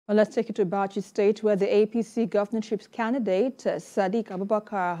Well, let's take it to Bauchi State, where the APC Governorship Candidate, Sadique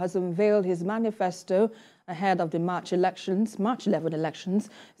Abubakar, has unveiled his manifesto ahead of the March 11 elections,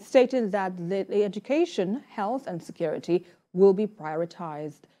 stating that the education, health and security will be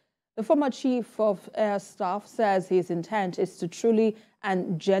prioritized. The former Chief of Air Staff says his intent is to truly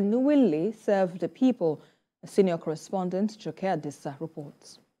and genuinely serve the people. A senior correspondent, Sadique Abubakar,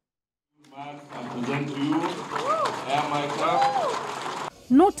 reports.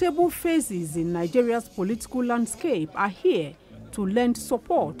 Notable faces in Nigeria's political landscape are here to lend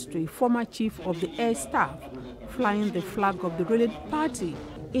support to a former chief of the air staff flying the flag of the ruling party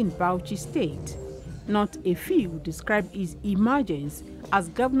in Bauchi State. Not a few describe his emergence as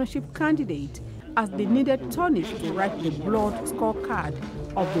governorship candidate as the needed tonic to write the blood scorecard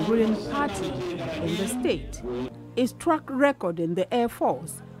of the ruling party in the state. His track record in the Air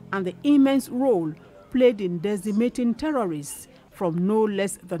Force and the immense role played in decimating terrorists from no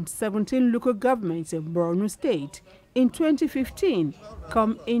less than 17 local governments in Borno State in 2015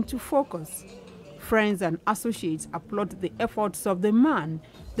 come into focus. Friends and associates applaud the efforts of the man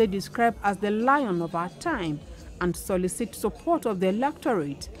they describe as the lion of our time and solicit support of the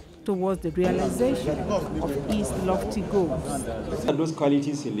electorate towards the realization of his lofty goals. Those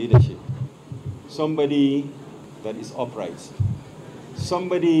qualities in leadership, somebody that is upright,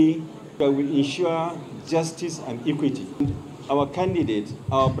 somebody that will ensure justice and equity. Our candidate,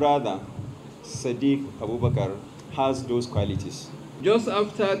 our brother, Sadique Abubakar, has those qualities. Just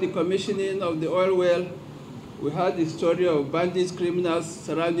after the commissioning of the oil well, we had the story of bandits, criminals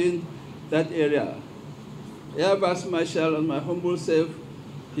surrounding that area. Air Vice Marshal, on my humble self,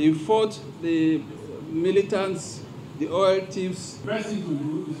 he fought the militants, the oil thieves. The best thing to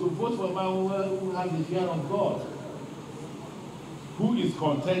do is to vote for a man who has the fear of God, who is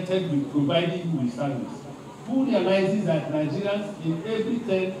contented with providing with service, who realizes that Nigerians, in every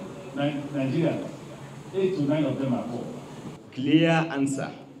 10 Nigerians, 8 to 9 of them are poor. Clear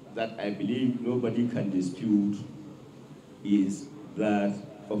answer that I believe nobody can dispute is that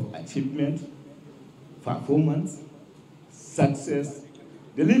of achievement, performance, success,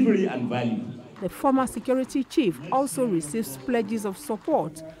 delivery and value. The former security chief also receives pledges of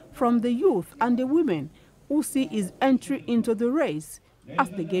support from the youth and the women who see his entry into the race as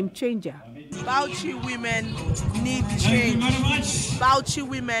the game changer. Bauchi women need change. Bauchi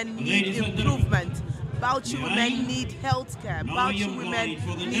women need improvement. Bauchi women need health care. Bauchi women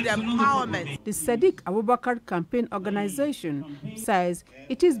need empowerment. The Sadique Abubakar campaign organization says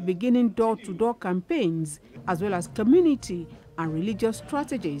it is beginning door-to-door campaigns as well as community and religious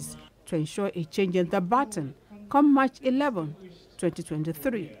strategies to ensure a change in the baton come March 11,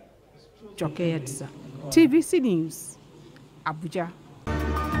 2023. Sadique Abubakar, TVC News, Abuja.